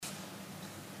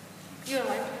You're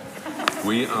live.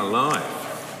 We are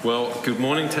live. Well, good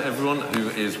morning to everyone who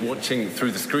is watching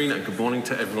through the screen, and good morning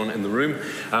to everyone in the room.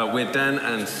 We're Dan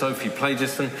and Sophie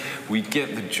Plagerson. We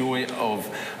get the joy of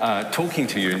talking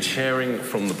to you and sharing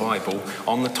from the Bible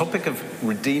on the topic of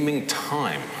redeeming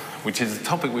time, which is a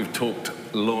topic we've talked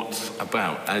lots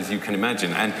about, as you can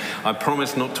imagine. And I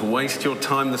promise not to waste your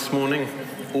time this morning,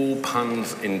 all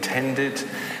puns intended.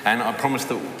 And I promise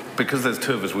that because there's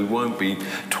two of us, we won't be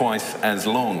twice as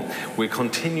long. We're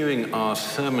continuing our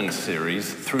sermon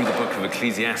series through the book of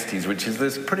Ecclesiastes, which is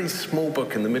this pretty small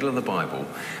book in the middle of the Bible,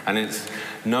 and it's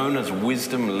known as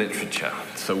wisdom literature.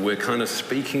 So we're kind of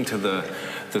speaking to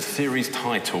the series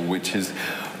title, which is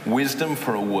Wisdom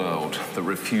for a World That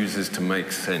Refuses to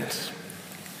Make Sense.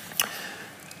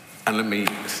 And let me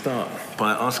start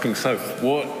by asking Soph,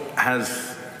 what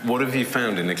have you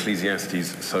found in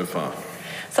Ecclesiastes so far?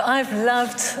 So I've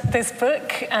loved this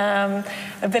book, a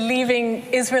believing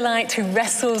Israelite who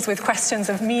wrestles with questions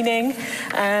of meaning,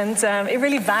 and it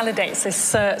really validates this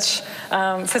search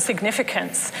for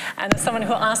significance. And as someone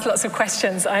who asks lots of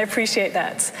questions, I appreciate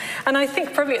that. And I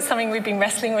think probably it's something we've been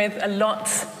wrestling with a lot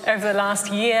over the last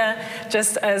year,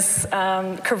 just as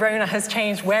Corona has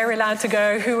changed where we're allowed to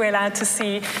go, who we're allowed to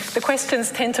see. The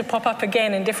questions tend to pop up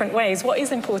again in different ways. What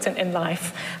is important in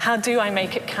life? How do I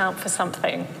make it count for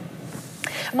something?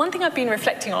 One thing I've been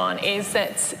reflecting on is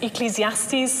that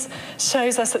Ecclesiastes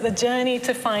shows us that the journey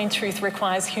to find truth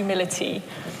requires humility.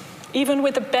 Even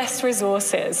with the best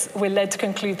resources, we're led to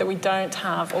conclude that we don't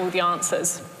have all the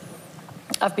answers.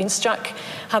 I've been struck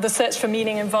how the search for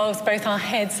meaning involves both our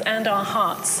heads and our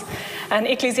hearts. And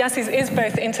Ecclesiastes is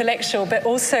both intellectual, but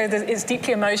also it's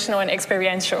deeply emotional and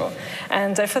experiential.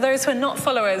 And for those who are not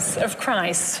followers of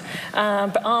Christ,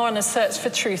 but are on a search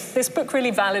for truth, this book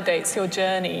really validates your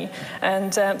journey.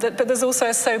 And but there's also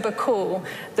a sober call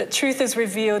that truth is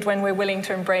revealed when we're willing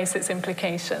to embrace its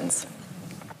implications.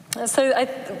 So I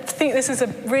think this is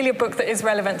really a book that is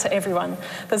relevant to everyone.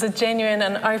 There's a genuine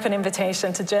and open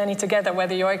invitation to journey together,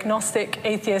 whether you're agnostic,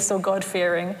 atheist, or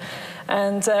God-fearing.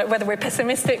 And whether we're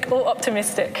pessimistic or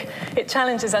optimistic, it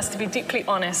challenges us to be deeply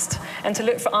honest and to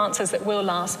look for answers that will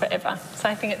last forever. So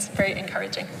I think it's very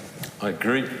encouraging. I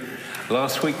agree.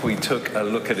 Last week we took a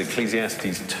look at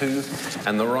Ecclesiastes 2,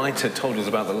 and the writer told us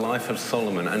about the life of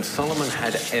Solomon. And Solomon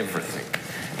had everything.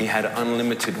 He had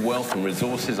unlimited wealth and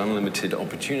resources, unlimited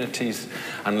opportunities,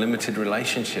 unlimited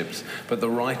relationships. But the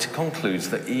writer concludes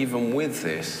that even with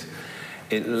this,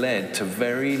 it led to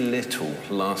very little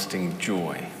lasting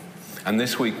joy. And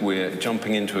this week we're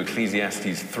jumping into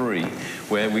Ecclesiastes 3,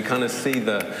 where we kind of see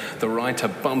the writer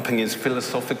bumping his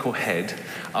philosophical head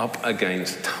up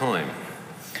against time.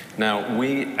 Now,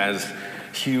 we as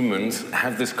humans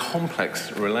have this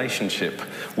complex relationship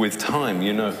with time.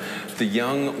 You know, the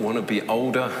young want to be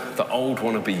older, the old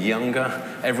want to be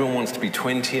younger, everyone wants to be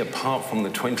 20 apart from the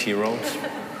 20-year-olds.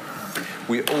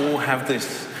 We all have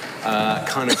this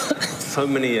kind of so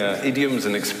many idioms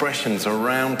and expressions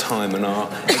around time and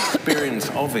our experience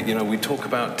of it. You know, we talk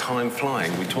about time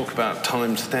flying, we talk about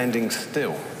time standing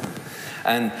still.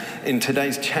 And in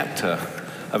today's chapter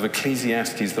of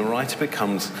Ecclesiastes, the writer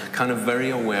becomes kind of very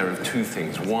aware of two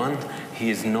things. One, he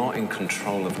is not in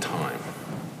control of time.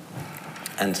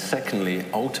 And secondly,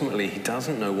 ultimately, he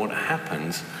doesn't know what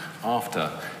happens after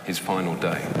his final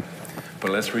day.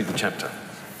 But let's read the chapter.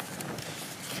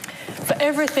 For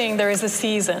everything there is a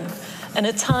season, and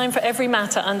a time for every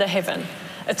matter under heaven.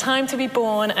 A time to be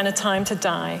born and a time to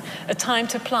die, a time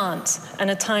to plant and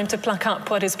a time to pluck up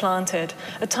what is planted,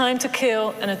 a time to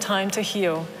kill and a time to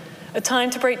heal, a time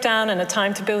to break down and a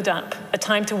time to build up, a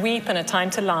time to weep and a time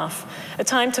to laugh, a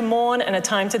time to mourn and a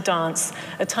time to dance,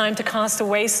 a time to cast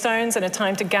away stones and a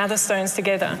time to gather stones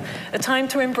together, a time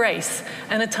to embrace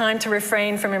and a time to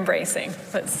refrain from embracing.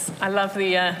 I love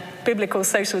the biblical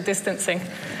social distancing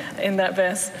in that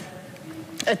verse.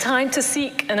 A time to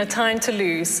seek and a time to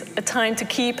lose, a time to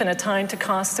keep and a time to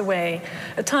cast away,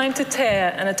 a time to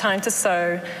tear and a time to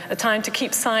sow, a time to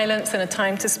keep silence and a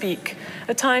time to speak,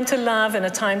 a time to love and a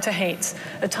time to hate,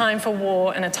 a time for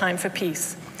war and a time for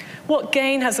peace. What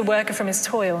gain has the worker from his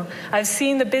toil? I've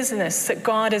seen the business that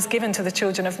God has given to the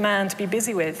children of man to be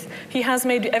busy with. He has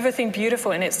made everything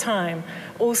beautiful in its time.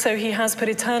 Also, he has put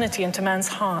eternity into man's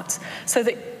heart, so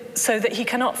that he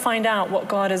cannot find out what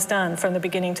God has done from the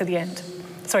beginning to the end.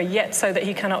 So that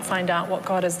he cannot find out what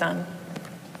God has done.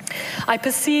 I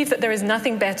perceive that there is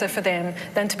nothing better for them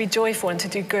than to be joyful and to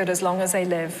do good as long as they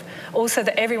live. Also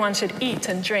that everyone should eat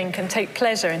and drink and take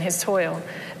pleasure in his toil.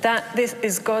 That this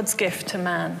is God's gift to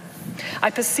man. I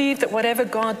perceive that whatever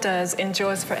God does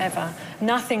endures forever.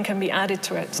 Nothing can be added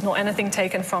to it, nor anything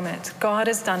taken from it. God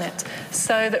has done it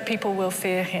so that people will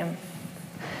fear him.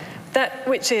 That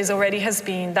which is already has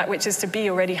been, that which is to be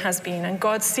already has been, and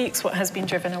God seeks what has been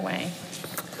driven away.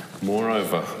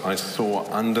 Moreover, I saw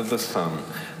under the sun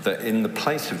that in the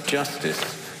place of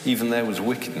justice, even there was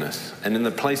wickedness, and in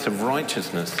the place of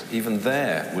righteousness, even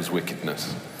there was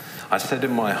wickedness. I said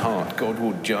in my heart, God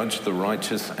will judge the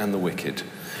righteous and the wicked,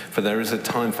 for there is a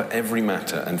time for every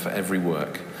matter and for every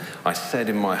work. I said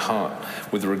in my heart,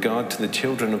 with regard to the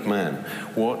children of man,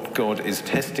 what God is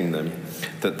testing them,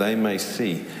 that they may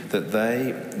see that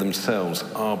they themselves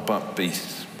are but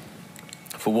beasts.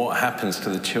 For what happens to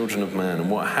the children of man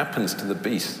and what happens to the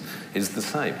beasts is the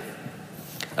same.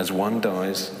 As one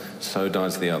dies, so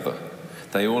dies the other.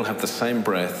 They all have the same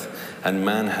breath, and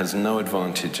man has no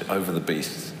advantage over the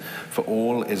beasts, for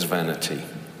all is vanity.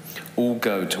 All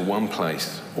go to one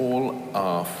place, all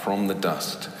are from the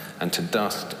dust, and to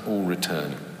dust all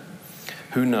return.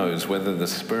 Who knows whether the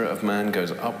spirit of man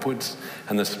goes upwards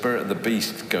and the spirit of the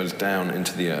beast goes down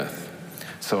into the earth?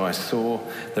 So I saw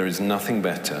there is nothing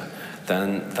better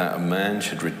than that a man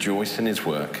should rejoice in his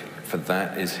work, for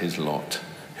that is his lot.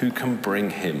 Who can bring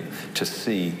him to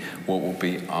see what will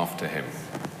be after him?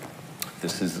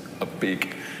 This is a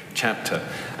big chapter,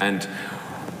 and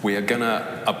we are going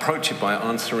to approach it by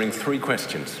answering 3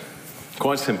 questions.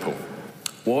 Quite simple.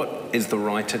 What is the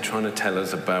writer trying to tell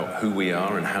us about who we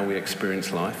are and how we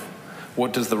experience life?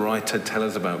 What does the writer tell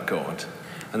us about God?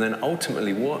 And then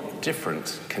ultimately, what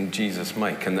difference can Jesus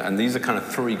make? And these are kind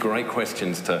of 3 great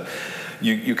questions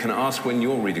you can ask when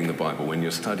you're reading the Bible, when you're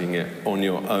studying it on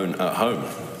your own at home.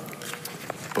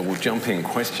 But we'll jump in.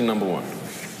 Question number 1.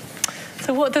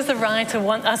 So what does the writer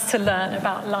want us to learn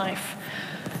about life?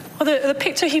 Well, the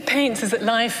picture he paints is that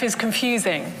life is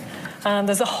confusing.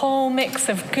 There's a whole mix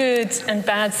of good and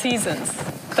bad seasons.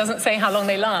 It doesn't say how long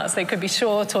they last. They could be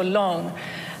short or long.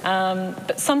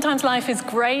 But sometimes life is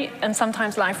great, and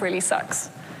sometimes life really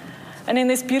sucks. And in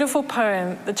this beautiful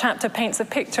poem, the chapter paints a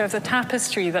picture of the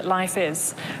tapestry that life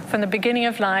is, from the beginning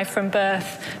of life, from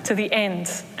birth to the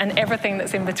end, and everything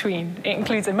that's in between. It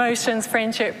includes emotions,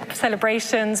 friendship,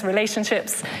 celebrations,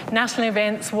 relationships, national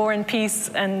events, war and peace,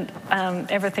 and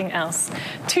everything else.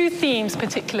 2 themes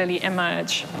particularly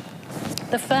emerge.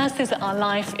 The first is that our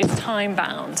life is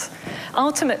time-bound.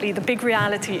 Ultimately, the big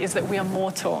reality is that we are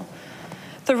mortal.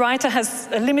 The writer has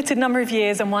a limited number of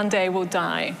years and one day will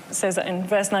die. It says that in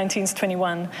verse 19 to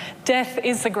 21. Death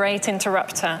is the great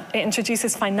interrupter. It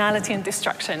introduces finality and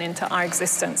destruction into our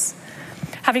existence.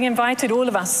 Having invited all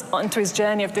of us onto his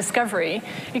journey of discovery,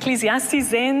 Ecclesiastes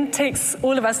then takes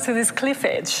all of us to this cliff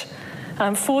edge,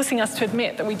 forcing us to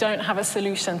admit that we don't have a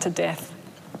solution to death.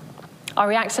 Our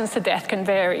reactions to death can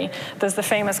vary. There's the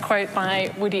famous quote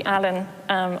by Woody Allen,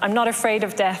 I'm not afraid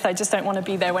of death, I just don't want to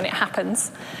be there when it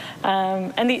happens.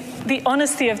 And the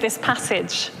honesty of this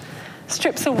passage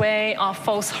strips away our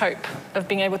false hope of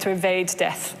being able to evade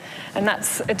death. And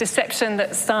that's a deception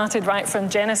that started right from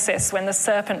Genesis, when the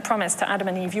serpent promised to Adam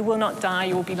and Eve, you will not die,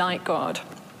 you will be like God.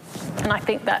 And I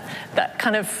think that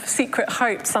kind of secret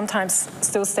hope sometimes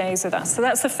still stays with us. So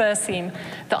that's the first theme,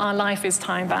 that our life is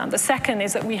time-bound. The second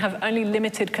is that we have only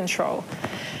limited control.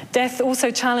 Death also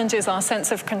challenges our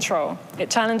sense of control. It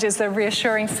challenges the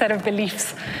reassuring set of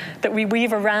beliefs that we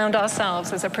weave around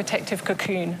ourselves as a protective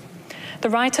cocoon. The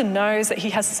writer knows that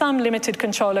he has some limited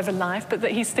control over life, but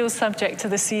that he's still subject to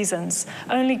the seasons.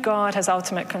 Only God has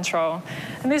ultimate control.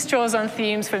 And this draws on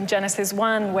themes from Genesis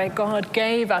 1, where God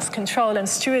gave us control and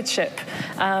stewardship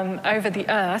over the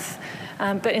earth.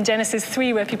 But in Genesis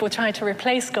 3, where people try to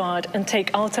replace God and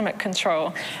take ultimate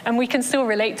control. And we can still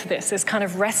relate to this kind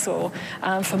of wrestle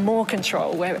for more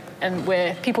control,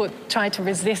 where people try to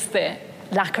resist their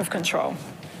lack of control.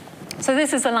 So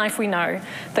this is the life we know,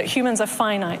 that humans are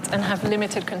finite and have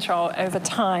limited control over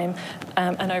time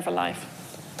and over life.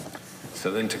 So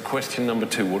then to question number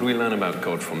 2, what do we learn about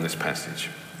God from this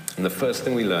passage? And the first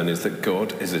thing we learn is that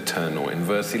God is eternal. In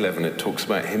verse 11, it talks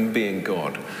about him being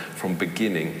God from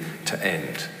beginning to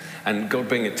end. And God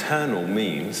being eternal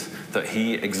means that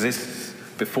he exists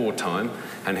before time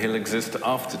and he'll exist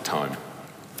after time.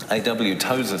 A.W.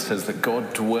 Tozer says that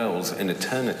God dwells in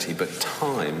eternity, but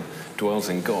time dwells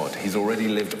in God. He's already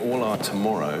lived all our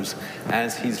tomorrows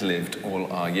as he's lived all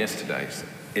our yesterdays.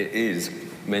 It is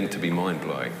meant to be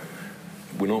mind-blowing.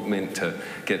 We're not meant to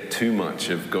get too much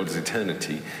of God's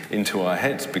eternity into our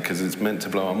heads because it's meant to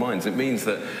blow our minds. It means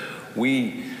that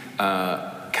we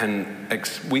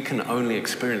can only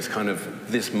experience kind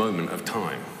of this moment of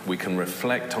time. We can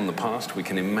reflect on the past, we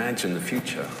can imagine the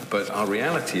future, but our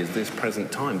reality is this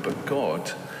present time. But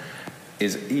God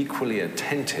is equally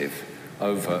attentive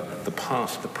over the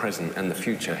past, the present, and the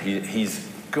future. He's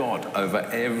God over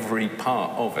every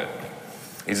part of it.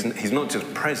 He's not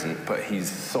just present, but he's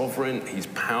sovereign, he's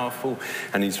powerful,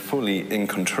 and he's fully in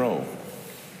control.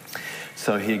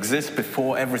 So he exists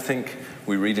before everything.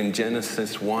 We read in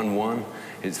Genesis 1:1,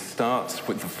 it starts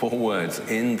with the 4 words,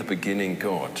 in the beginning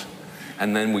God.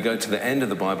 And then we go to the end of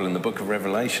the Bible in the book of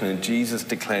Revelation, and Jesus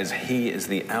declares he is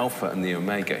the Alpha and the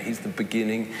Omega. He's the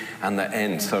beginning and the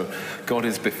end. So God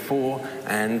is before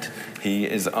and he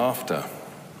is after.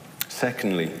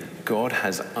 Secondly, God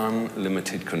has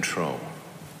unlimited control.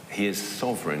 He is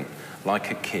sovereign,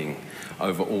 like a king,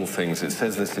 over all things. It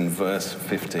says this in verse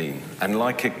 15. And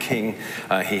like a king,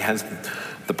 he has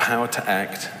the power to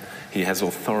act. He has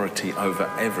authority over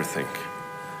everything.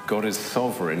 God is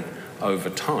sovereign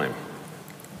over time.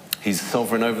 He's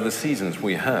sovereign over the seasons,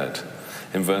 we heard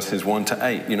in verses 1 to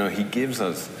 8. You know, he gives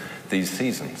us these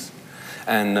seasons.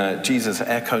 And Jesus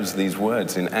echoes these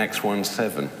words in Acts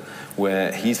 1:7,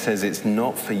 where he says it's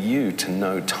not for you to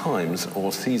know times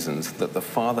or seasons that the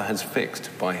Father has fixed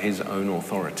by his own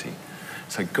authority.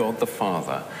 So God the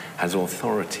Father has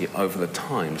authority over the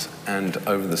times and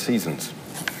over the seasons.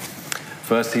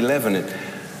 Verse 11,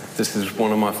 this is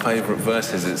one of my favorite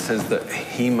verses. It says that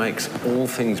he makes all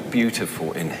things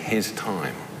beautiful in his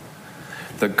time.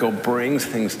 That God brings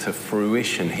things to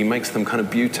fruition. He makes them kind of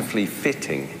beautifully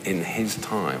fitting in his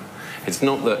time. It's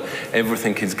not that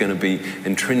everything is going to be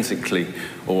intrinsically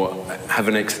or have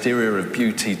an exterior of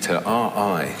beauty to our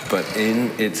eye, but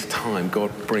in its time,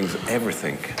 God brings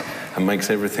everything and makes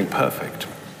everything perfect.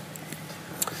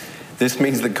 This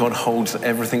means that God holds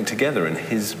everything together in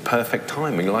his perfect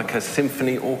timing, like a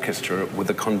symphony orchestra with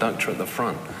a conductor at the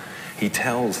front. He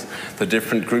tells the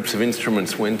different groups of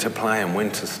instruments when to play and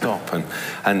when to stop,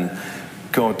 and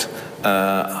God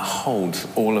holds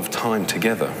all of time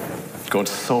together.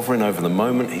 God's sovereign over the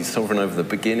moment, he's sovereign over the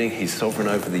beginning, he's sovereign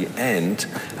over the end,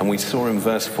 and we saw in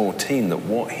verse 14 that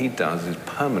what he does is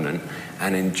permanent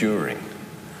and enduring.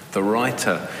 The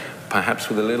writer, perhaps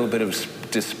with a little bit of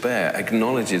despair,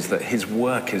 acknowledges that his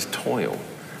work is toil.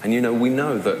 And you know, we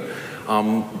know that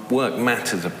work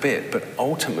matters a bit, but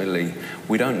ultimately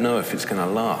we don't know if it's going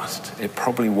to last. It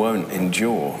probably won't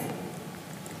endure.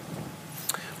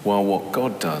 While what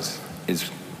God does is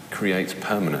creates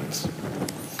permanence.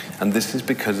 And this is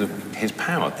because of his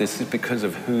power. This is because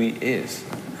of who he is.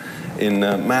 In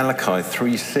Malachi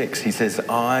 3:6, he says,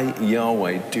 I,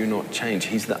 Yahweh, do not change.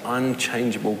 He's the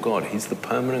unchangeable God. He's the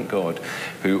permanent God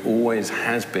who always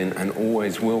has been and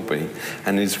always will be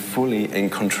and is fully in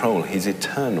control. He's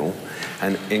eternal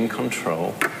and in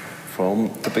control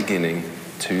from the beginning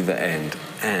to the end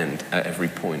and at every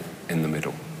point in the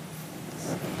middle.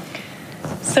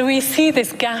 So we see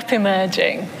this gap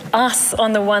emerging, us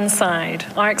on the one side,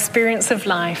 our experience of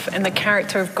life, and the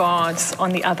character of God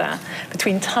on the other,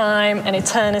 between time and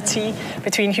eternity,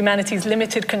 between humanity's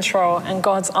limited control and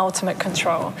God's ultimate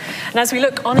control. And as we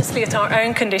look honestly at our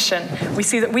own condition, we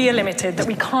see that we are limited, that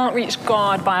we can't reach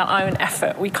God by our own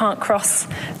effort. We can't cross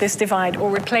this divide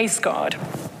or replace God.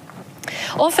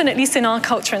 Often, at least in our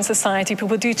culture and society,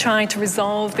 people do try to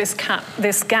resolve this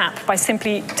gap by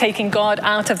simply taking God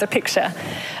out of the picture.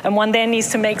 And one then needs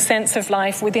to make sense of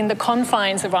life within the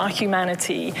confines of our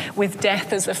humanity, with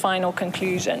death as the final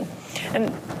conclusion.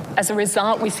 And as a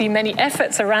result, we see many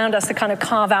efforts around us to kind of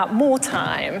carve out more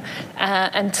time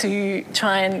and to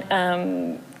try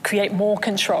and create more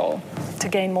control, to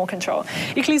gain more control.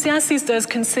 Ecclesiastes does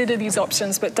consider these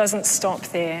options, but doesn't stop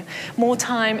there. More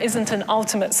time isn't an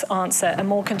ultimate answer, and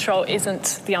more control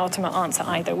isn't the ultimate answer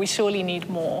either. We surely need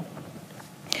more.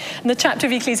 And the chapter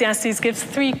of Ecclesiastes gives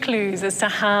 3 clues as to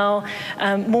how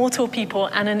mortal people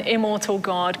and an immortal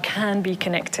God can be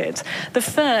connected. The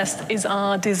first is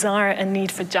our desire and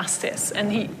need for justice.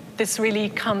 And this really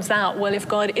comes out, well, if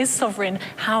God is sovereign,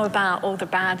 how about all the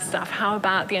bad stuff? How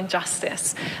about the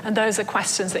injustice? And those are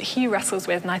questions that he wrestles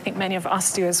with, and I think many of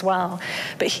us do as well.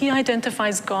 But he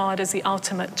identifies God as the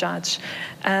ultimate judge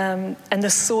and the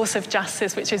source of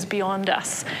justice, which is beyond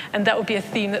us. And that will be a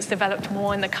theme that's developed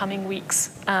more in the coming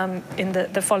weeks in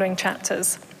the following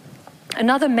chapters.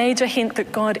 Another major hint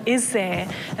that God is there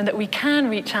and that we can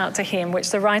reach out to him, which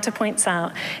the writer points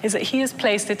out, is that he has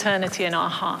placed eternity in our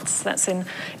hearts. That's in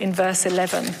verse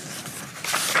 11.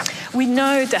 We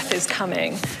know death is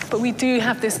coming, but we do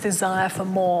have this desire for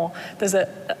more.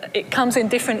 It comes in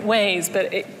different ways,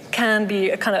 but it can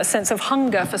be a kind of a sense of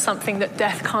hunger for something that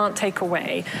death can't take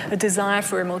away, a desire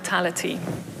for immortality.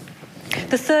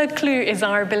 The third clue is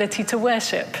our ability to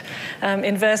worship.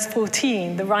 In verse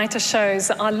 14, the writer shows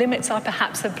that our limits are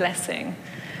perhaps a blessing.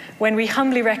 When we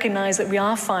humbly recognize that we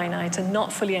are finite and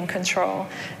not fully in control,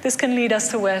 this can lead us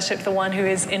to worship the one who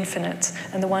is infinite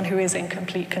and the one who is in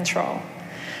complete control.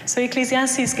 So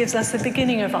Ecclesiastes gives us the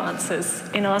beginning of answers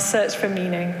in our search for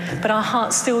meaning, but our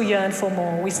hearts still yearn for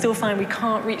more. We still find we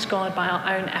can't reach God by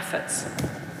our own efforts.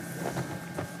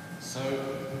 So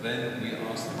then we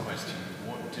ask the question,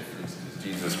 what difference does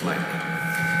Jesus make?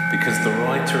 Because the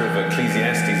writer of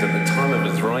Ecclesiastes, at the time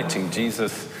of his writing,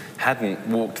 Jesus hadn't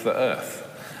walked the earth.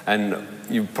 And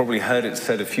you've probably heard it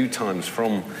said a few times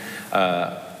from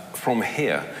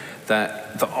here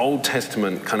that the Old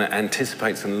Testament kind of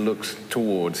anticipates and looks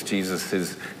towards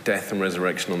Jesus' death and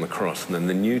resurrection on the cross. And then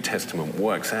the New Testament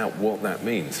works out what that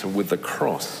means. So with the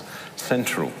cross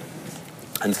central.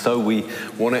 And so we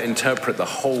want to interpret the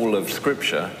whole of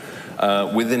Scripture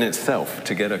within itself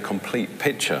to get a complete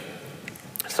picture.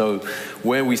 So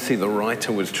where we see the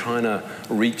writer was trying to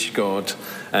reach God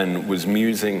and was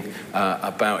musing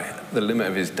about the limit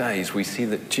of his days, we see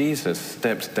that Jesus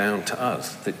steps down to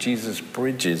us, that Jesus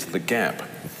bridges the gap.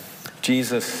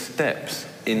 Jesus steps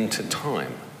into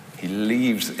time. He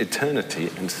leaves eternity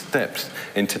and steps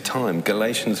into time.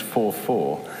 Galatians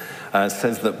 4:4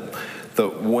 says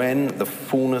that when the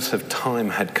fullness of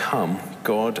time had come,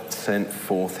 God sent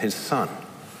forth his Son.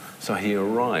 So he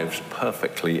arrives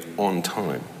perfectly on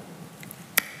time.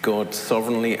 God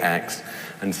sovereignly acts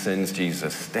and sends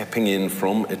Jesus, stepping in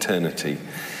from eternity.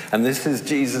 And this is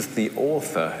Jesus, the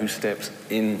author, who steps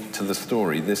into the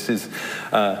story. This is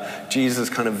Jesus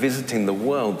kind of visiting the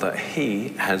world that he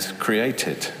has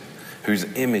created, whose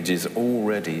image is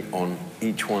already on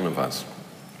each one of us.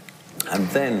 And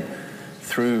then,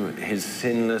 through his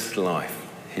sinless life,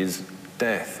 his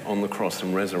death on the cross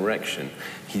and resurrection,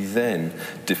 he then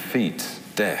defeats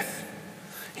death.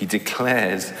 He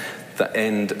declares the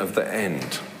end of the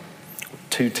end.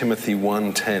 2 Timothy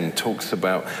 1:10 talks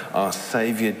about our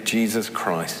Savior Jesus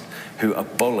Christ, who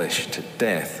abolished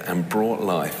death and brought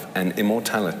life and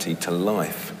immortality to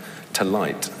light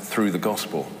through the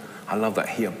gospel. I love that.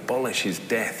 He abolishes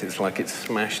death. It's like it's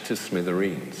smashed to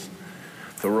smithereens.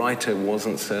 The writer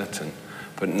wasn't certain,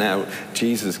 but now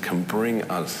Jesus can bring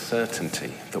us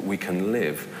certainty that we can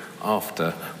live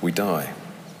after we die.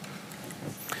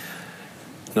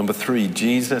 Number 3,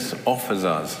 Jesus offers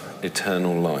us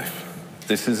eternal life.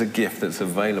 This is a gift that's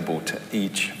available to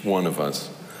each one of us.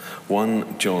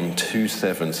 1 John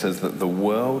 2:7 says that the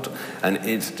world and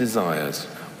its desires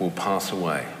will pass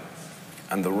away.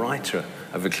 And the writer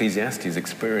of Ecclesiastes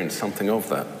experienced something of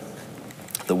that.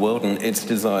 The world and its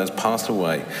desires pass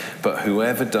away, but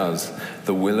whoever does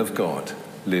the will of God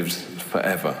lives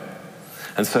forever.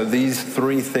 And so these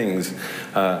 3 things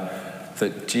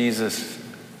that Jesus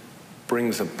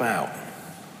brings about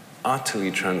utterly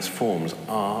transforms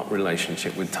our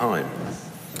relationship with time.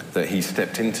 That he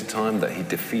stepped into time, that he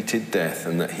defeated death,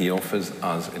 and that he offers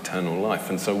us eternal life.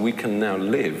 And so we can now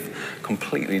live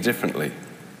completely differently.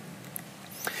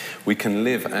 We can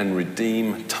live and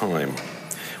redeem time.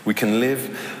 We can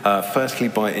live, firstly,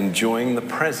 by enjoying the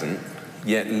present,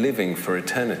 yet living for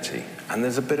eternity. And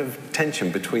there's a bit of tension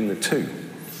between the two,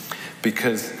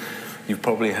 because you've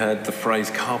probably heard the phrase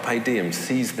carpe diem,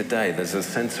 seize the day. There's a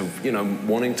sense of,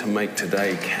 wanting to make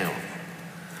today count.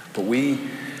 But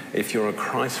if you're a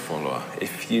Christ follower,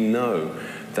 if you know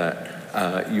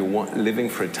that you're living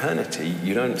for eternity,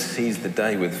 you don't seize the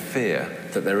day with fear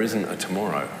that there isn't a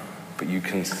tomorrow, but you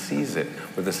can seize it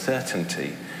with a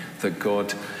certainty that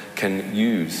God can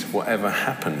use whatever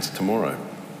happens tomorrow.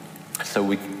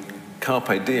 So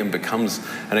carpe diem becomes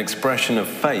an expression of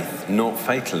faith, not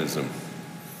fatalism.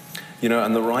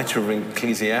 And the writer of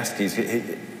Ecclesiastes,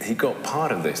 he got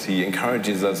part of this. He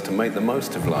encourages us to make the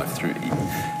most of life through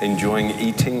enjoying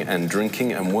eating and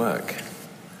drinking and work.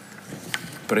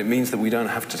 But it means that we don't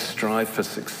have to strive for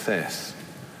success,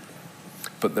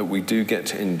 but that we do get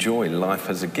to enjoy life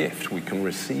as a gift. We can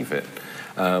receive it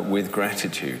with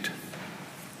gratitude.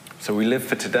 So we live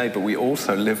for today, but we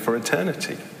also live for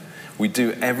eternity. We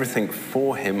do everything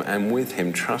for him and with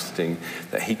him, trusting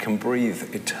that he can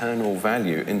breathe eternal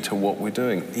value into what we're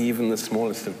doing, even the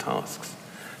smallest of tasks.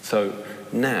 So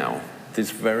now,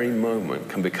 this very moment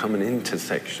can become an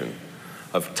intersection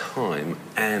of time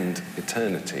and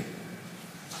eternity.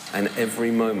 And every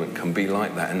moment can be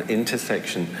like that, an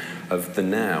intersection of the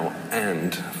now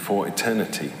and for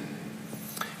eternity.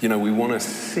 We want to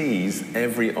seize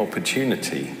every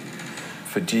opportunity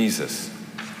for Jesus.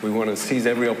 We want to seize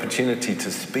every opportunity to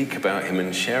speak about him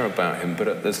and share about him, but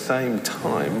at the same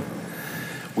time,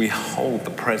 we hold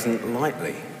the present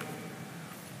lightly.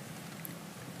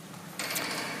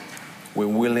 We're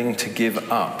willing to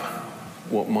give up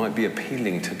what might be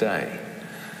appealing today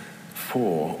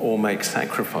for or make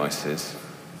sacrifices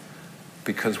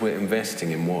because we're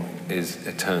investing in what is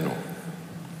eternal.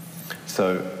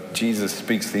 So Jesus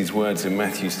speaks these words in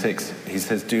Matthew 6. He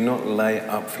says, "Do not lay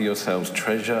up for yourselves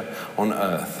treasure on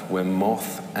earth where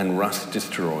moth and rust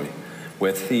destroy,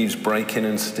 where thieves break in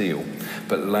and steal,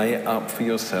 but lay up for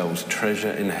yourselves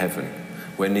treasure in heaven,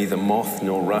 where neither moth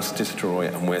nor rust destroy,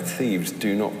 and where thieves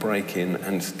do not break in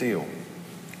and steal."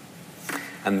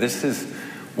 And this is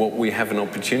what we have an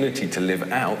opportunity to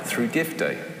live out through Gift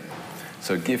Day.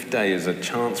 So Gift Day is a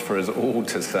chance for us all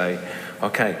to say,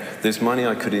 okay, this money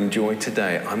I could enjoy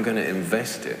today, I'm going to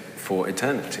invest it for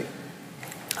eternity.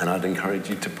 And I'd encourage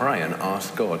you to pray and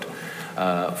ask God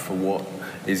for what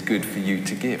is good for you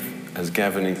to give, as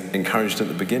Gavin encouraged at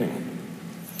the beginning.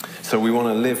 So we want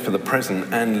to live for the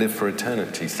present and live for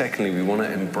eternity. Secondly, we want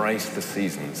to embrace the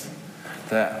seasons.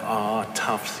 There are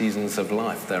tough seasons of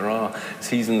life. There are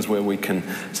seasons where we can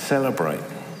celebrate.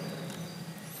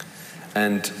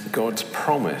 And God's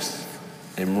promise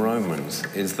in Romans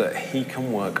is that he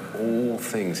can work all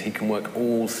things, he can work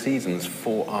all seasons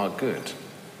for our good,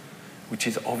 which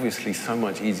is obviously so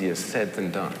much easier said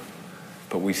than done.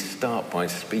 But we start by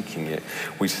speaking it.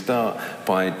 We start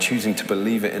by choosing to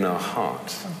believe it in our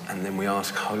hearts. And then we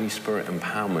ask Holy Spirit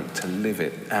empowerment to live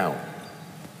it out.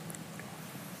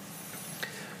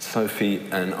 Sophie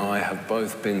and I have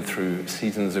both been through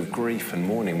seasons of grief and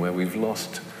mourning where we've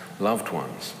lost loved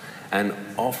ones. And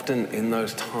often in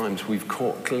those times we've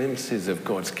caught glimpses of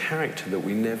God's character that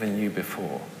we never knew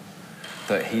before.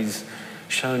 That he's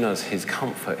shown us his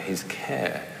comfort, his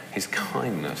care, his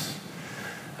kindness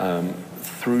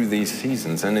through these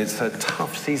seasons. And it's a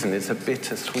tough season, it's a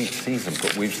bittersweet season,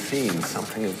 but we've seen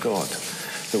something of God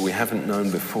that we haven't known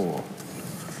before.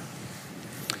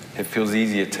 It feels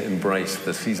easier to embrace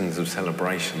the seasons of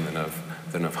celebration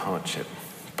than of hardship.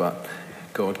 But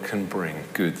God can bring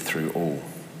good through all.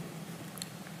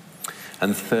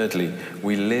 And thirdly,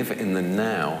 we live in the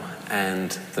now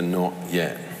and the not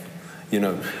yet. You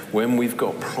know, when we've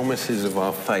got promises of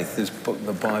our faith, this book,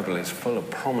 the Bible, is full of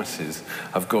promises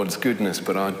of God's goodness,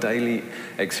 but our daily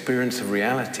experience of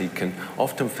reality can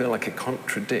often feel like it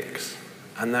contradicts.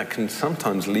 And that can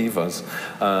sometimes leave us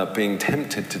being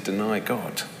tempted to deny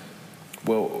God.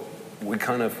 Well,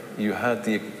 you heard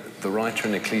the writer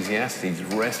in Ecclesiastes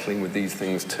wrestling with these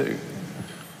things too.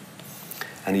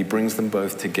 And he brings them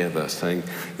both together, saying,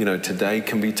 you know, today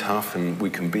can be tough and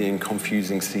we can be in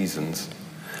confusing seasons,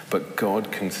 but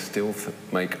God can still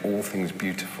make all things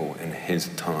beautiful in his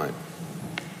time.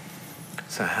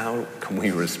 So how can we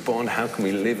respond? How can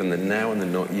we live in the now and the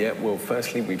not yet? Well,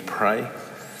 firstly, we pray.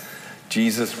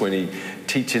 Jesus, when he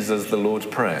teaches us the Lord's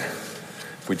Prayer,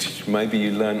 which maybe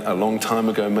you learned a long time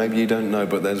ago, maybe you don't know,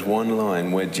 but there's one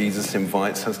line where Jesus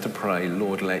invites us to pray,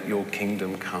 Lord, let your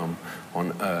kingdom come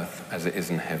on earth as it is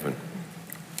in heaven.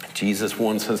 Jesus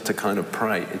wants us to kind of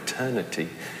pray eternity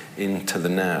into the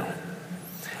now.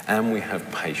 And we have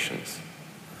patience.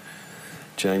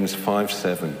 James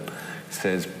 5:7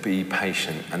 says, be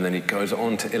patient. And then it goes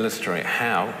on to illustrate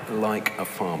how, like a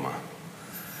farmer.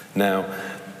 Now,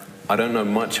 I don't know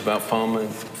much about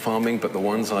farming, but the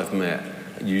ones I've met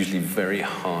are usually very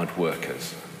hard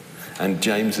workers. And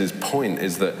James's point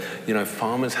is that, you know,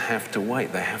 farmers have to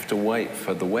wait. They have to wait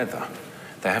for the weather.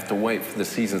 They have to wait for the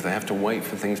seasons. They have to wait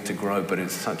for things to grow, but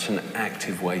it's such an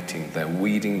active waiting. They're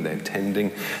weeding, they're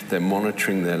tending, they're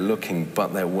monitoring, they're looking,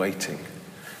 but they're waiting.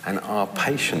 And our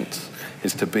patience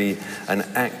is to be an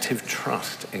active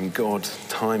trust in God's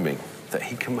timing, that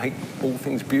he can make all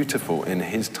things beautiful in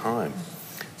his time.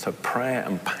 So prayer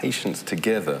and patience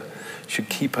together should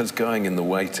keep us going in the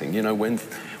waiting. You know, when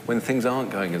things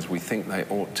aren't going as we think they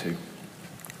ought to.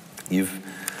 You've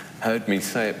heard me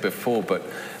say it before,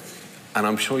 and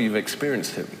I'm sure you've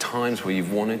experienced it, times where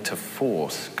you've wanted to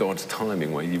force God's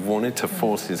timing, where you've wanted to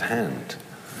force his hand.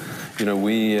 You know,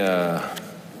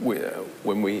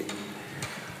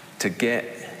 to get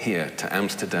here to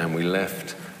Amsterdam, we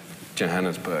left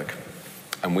Johannesburg,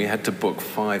 and we had to book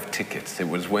 5 tickets. It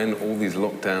was when all these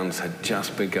lockdowns had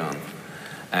just begun.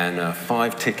 And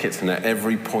 5 tickets, and at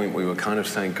every point we were kind of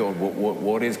saying, God,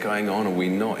 what is going on? Are we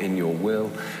not in your will?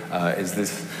 Is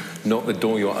this not the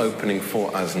door you're opening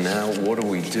for us now? What do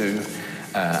we do?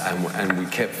 And we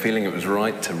kept feeling it was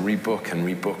right to rebook and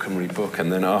rebook and rebook.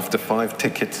 And then after 5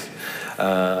 tickets,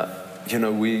 you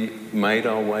know, we made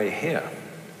our way here.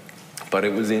 But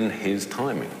it was in his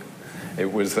timing.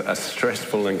 It was a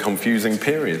stressful and confusing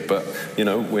period. But, you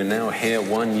know, we're now here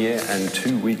 1 year and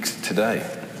 2 weeks today.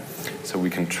 So we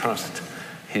can trust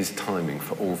his timing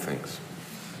for all things.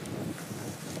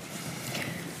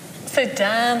 So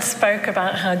Dan spoke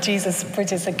about how Jesus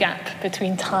bridges a gap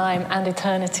between time and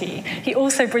eternity. He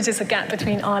also bridges a gap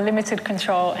between our limited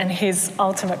control and his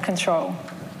ultimate control.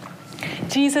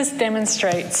 Jesus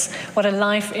demonstrates what a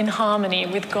life in harmony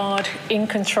with God in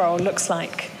control looks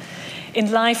like.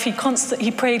 In life,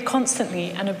 he prayed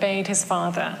constantly and obeyed his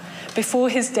Father. Before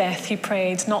his death, he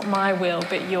prayed, "Not my will,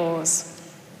 but yours."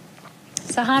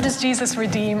 So how does Jesus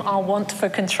redeem our want for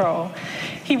control?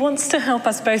 He wants to help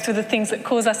us both with the things that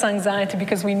cause us anxiety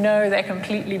because we know they're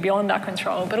completely beyond our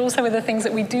control, but also with the things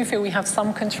that we do feel we have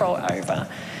some control over.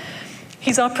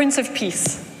 He's our Prince of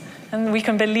Peace, and we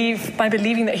can believe, by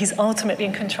believing that he's ultimately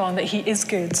in control and that he is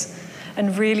good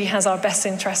and really has our best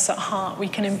interests at heart, we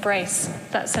can embrace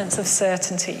that sense of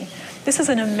certainty. This is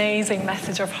an amazing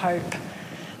message of hope.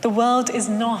 The world is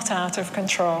not out of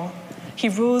control. He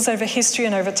rules over history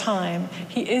and over time.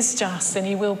 He is just, and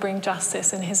he will bring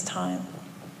justice in his time.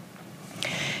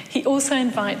 He also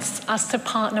invites us to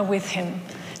partner with him.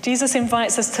 Jesus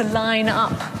invites us to line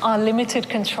up our limited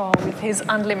control with his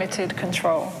unlimited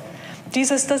control.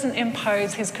 Jesus doesn't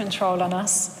impose his control on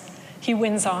us. He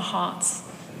wins our hearts.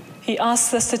 He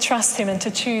asks us to trust him and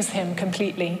to choose him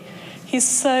completely. He's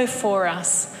so for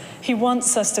us. He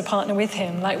wants us to partner with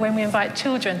him, like when we invite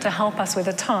children to help us with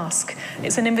a task.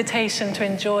 It's an invitation to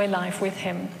enjoy life with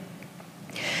him.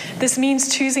 This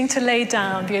means choosing to lay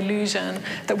down the illusion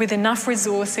that with enough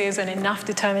resources and enough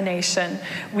determination,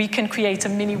 we can create a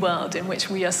mini world in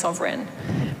which we are sovereign.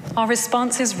 Our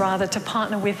response is rather to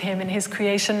partner with him in his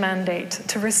creation mandate,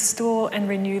 to restore and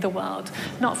renew the world,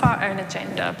 not for our own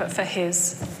agenda, but for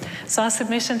his. So our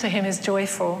submission to him is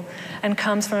joyful and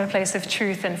comes from a place of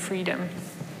truth and freedom.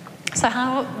 So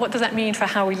what does that mean for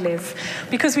how we live?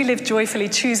 Because we live joyfully,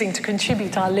 choosing to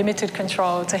contribute our limited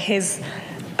control to his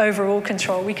overall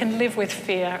control, we can live with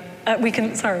we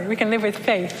can live with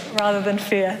faith rather than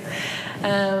fear.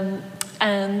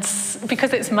 And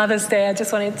because it's Mother's Day, I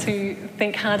just wanted to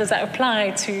think, how does that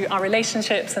apply to our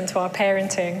relationships and to our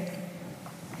parenting?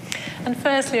 And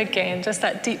firstly, again, just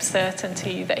that deep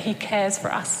certainty that he cares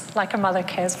for us like a mother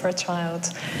cares for a child.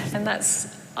 And that's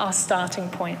our starting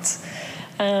point.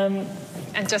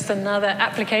 And just another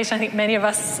application, I think many of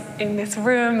us in this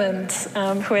room and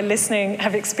who are listening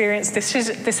have experienced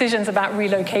decisions about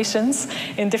relocations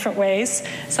in different ways,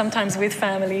 sometimes with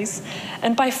families.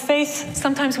 And by faith,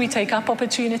 sometimes we take up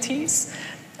opportunities,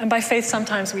 and by faith,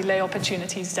 sometimes we lay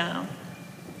opportunities down.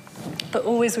 But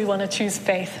always we want to choose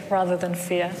faith rather than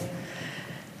fear.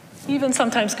 Even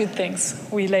sometimes good things,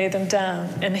 we lay them down,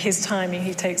 and his timing,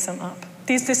 he takes them up.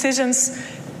 These decisions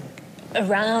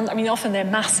often they're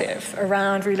massive,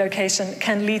 around relocation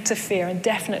can lead to fear and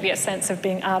definitely a sense of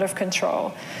being out of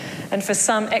control. And for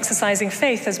some, exercising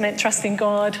faith has meant trusting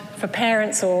God. For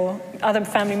parents or other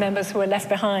family members who are left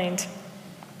behind,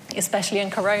 especially in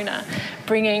Corona,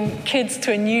 bringing kids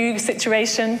to a new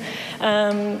situation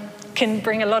can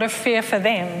bring a lot of fear for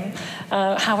them.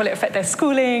 How will it affect their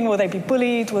schooling? Will they be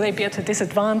bullied? Will they be at a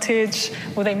disadvantage?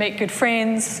 Will they make good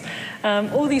friends?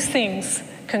 All these things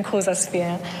can cause us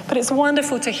fear. But it's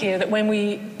wonderful to hear that when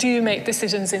we do make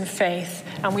decisions in faith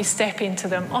and we step into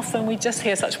them, often we just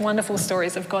hear such wonderful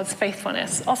stories of God's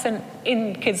faithfulness, often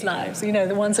in kids' lives.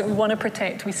 The ones that we want to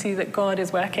protect, we see that God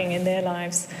is working in their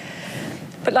lives.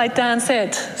 But like Dan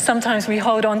said, sometimes we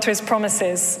hold on to his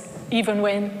promises, even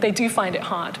when they do find it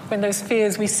hard. When those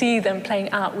fears, we see them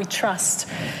playing out, we trust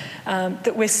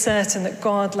that we're certain that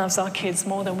God loves our kids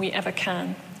more than we ever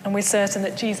can. And we're certain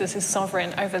that Jesus is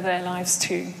sovereign over their lives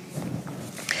too.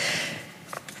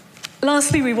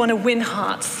 Lastly, we want to win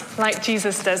hearts like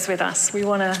Jesus does with us. We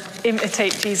want to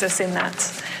imitate Jesus in that.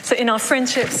 So in our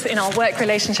friendships, in our work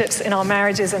relationships, in our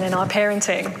marriages, and in our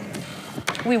parenting,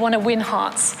 we want to win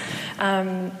hearts.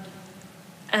 And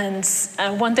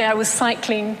one day I was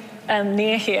cycling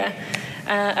near here,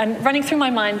 and running through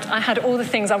my mind, I had all the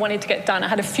things I wanted to get done. I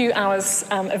had a few hours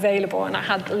available, and I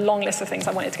had a long list of things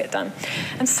I wanted to get done.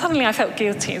 And suddenly I felt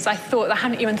guilty, as I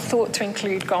hadn't even thought to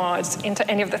include God into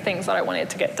any of the things that I wanted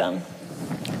to get done.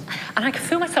 And I could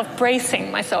feel myself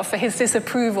bracing myself for his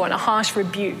disapproval and a harsh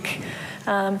rebuke.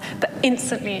 But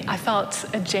instantly I felt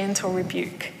a gentle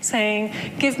rebuke saying,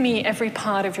 give me every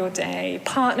part of your day,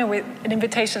 an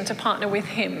invitation to partner with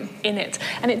him in it.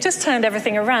 And it just turned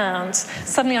everything around.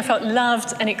 Suddenly I felt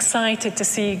loved and excited to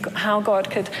see how God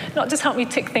could not just help me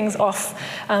tick things off,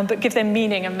 but give them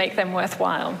meaning and make them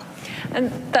worthwhile.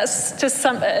 And that's just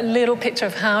a little picture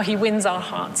of how he wins our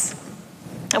hearts.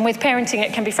 And with parenting,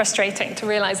 it can be frustrating to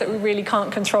realize that we really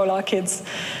can't control our kids.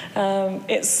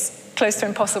 It's close to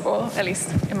impossible, at least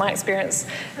in my experience,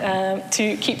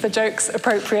 to keep the jokes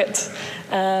appropriate,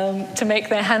 to make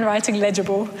their handwriting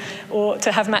legible, or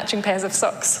to have matching pairs of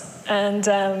socks. And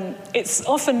it's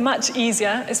often much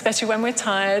easier, especially when we're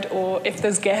tired or if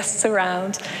there's guests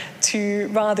around, to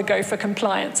rather go for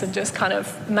compliance and just kind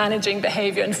of managing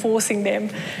behavior and forcing them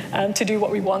to do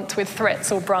what we want with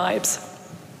threats or bribes.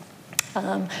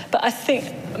 But I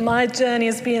think my journey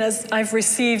has been, as I've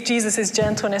received Jesus'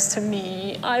 gentleness to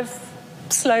me, I've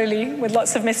slowly, with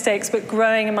lots of mistakes, but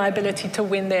growing in my ability to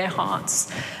win their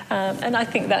hearts. And I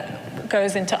think that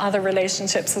goes into other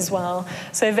relationships as well.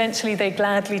 So eventually they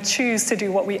gladly choose to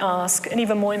do what we ask, and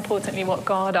even more importantly, what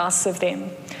God asks of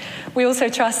them. We also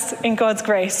trust in God's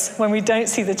grace when we don't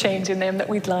see the change in them that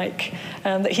we'd like,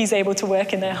 that he's able to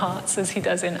work in their hearts as he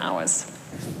does in ours.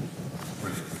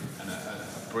 Brilliant. And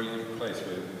a brilliant place.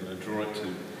 We're going to draw it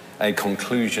to a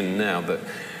conclusion now that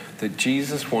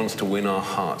Jesus wants to win our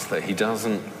hearts, that he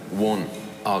doesn't want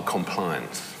our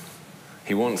compliance.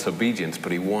 He wants obedience,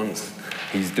 but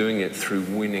he's doing it through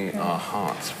winning our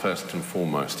hearts first and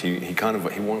foremost. He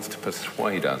wants to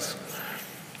persuade us.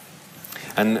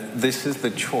 And this is the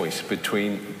choice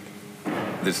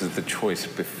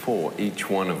before each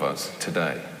one of us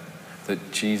today,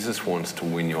 that Jesus wants to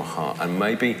win your heart. And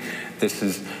maybe this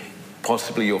is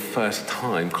possibly your first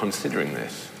time considering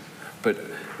this, but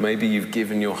maybe you've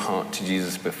given your heart to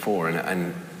Jesus before,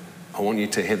 and I want you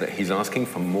to hear that he's asking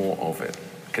for more of it.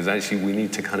 Because actually we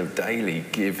need to kind of daily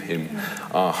give him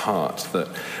our hearts, that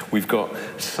we've got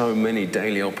so many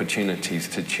daily opportunities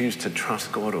to choose to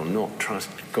trust God or not trust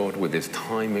God with his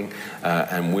timing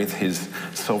and with his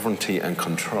sovereignty and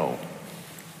control.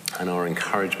 And our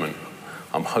encouragement,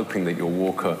 I'm hoping that you'll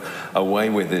walk away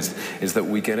with is that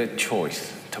we get a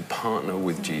choice to partner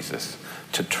with Jesus,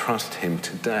 to trust him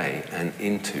today and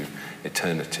into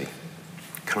eternity.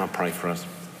 Can I pray for us?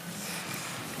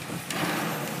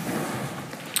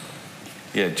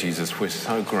 Yeah, Jesus, we're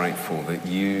so grateful that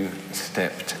you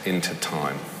stepped into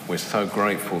time. We're so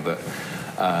grateful that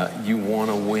you want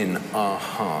to win our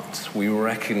hearts. We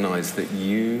recognize that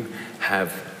you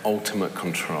have ultimate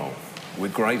control. We're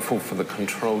grateful for the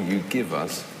control you give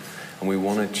us, and we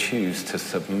want to choose to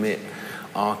submit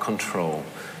our control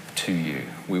to you.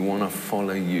 We want to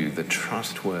follow you, the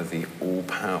trustworthy,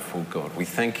 all-powerful God. We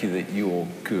thank you that you're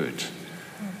good.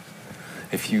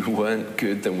 If you weren't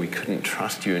good, then we couldn't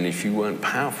trust you. And if you weren't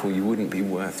powerful, you wouldn't be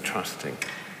worth trusting.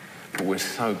 But we're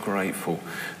so grateful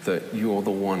that you're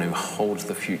the one who holds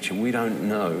the future. We don't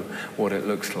know what it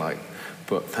looks like,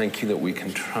 but thank you that we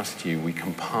can trust you, we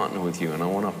can partner with you. And I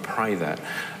want to pray that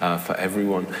for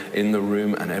everyone in the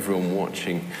room and everyone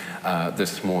watching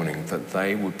this morning, that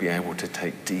they would be able to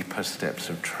take deeper steps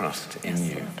of trust in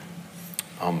you.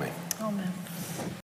 Amen. Amen.